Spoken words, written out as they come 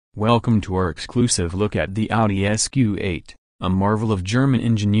Welcome to our exclusive look at the Audi SQ8, a marvel of German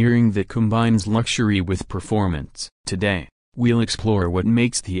engineering that combines luxury with performance. Today, we'll explore what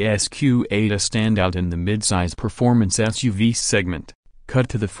makes the SQ8 a standout in the mid-size performance SUV segment. Cut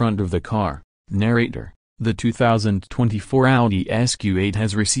to the front of the car. Narrator. The 2024 Audi SQ8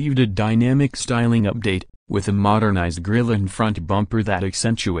 has received a dynamic styling update, with a modernized grille and front bumper that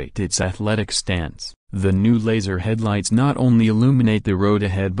accentuate its athletic stance. The new laser headlights not only illuminate the road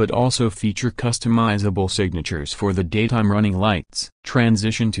ahead but also feature customizable signatures for the daytime running lights.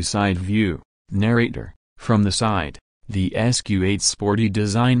 Transition to side view. Narrator. From the side, the SQ8's sporty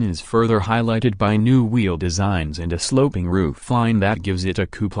design is further highlighted by new wheel designs and a sloping roofline that gives it a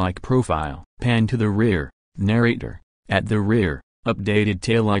coupe-like profile. Pan to the rear. Narrator. At the rear, updated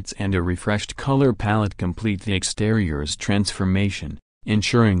taillights and a refreshed color palette complete the exterior's transformation,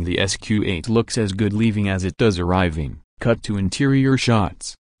 ensuring the SQ8 looks as good leaving as it does arriving. Cut to interior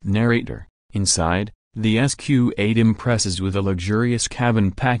shots. Narrator. Inside, the SQ8 impresses with a luxurious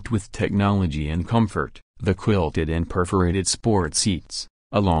cabin packed with technology and comfort. The quilted and perforated sport seats,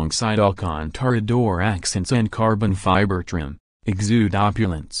 alongside Alcantara door accents and carbon fiber trim, exude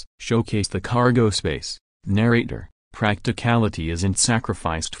opulence. Showcase the cargo space. Narrator. Practicality isn't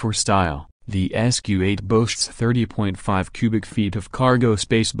sacrificed for style. The SQ8 boasts 30.5 cubic feet of cargo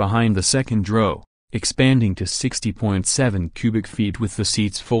space behind the second row, expanding to 60.7 cubic feet with the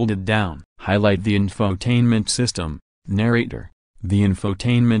seats folded down. Highlight the infotainment system. Narrator. The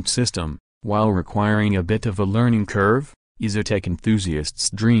infotainment system, while requiring a bit of a learning curve, is a tech enthusiast's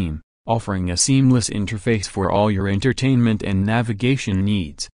dream, offering a seamless interface for all your entertainment and navigation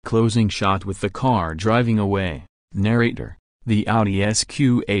needs. Closing shot with the car driving away. Narrator. The Audi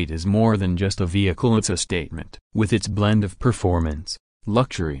SQ8 is more than just a vehicle, it's a statement. With its blend of performance,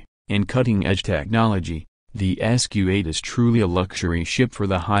 luxury, and cutting-edge technology, the SQ8 is truly a luxury ship for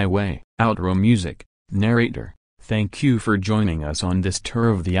the highway. Outro music. Narrator. Thank you for joining us on this tour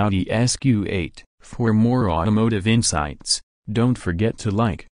of the Audi SQ8. For more automotive insights, don't forget to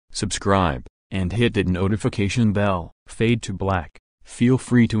like, subscribe, and hit that notification bell. Fade to black. Feel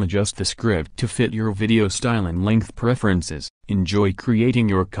free to adjust the script to fit your video style and length preferences. Enjoy creating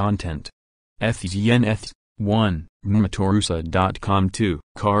your content. FZNF 1. Motorusa.com 2.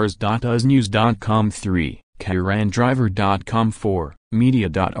 Cars.uznews.com 3. KairanDriver.com 4.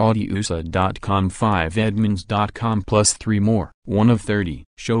 Media.audiusa.com 5. Edmunds.com plus 3 more. 1 of 30.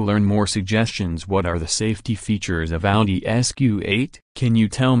 Learn more suggestions. What are the safety features of Audi SQ8? Can you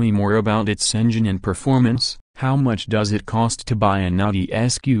tell me more about its engine and performance? How much does it cost to buy an Audi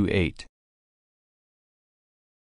SQ8?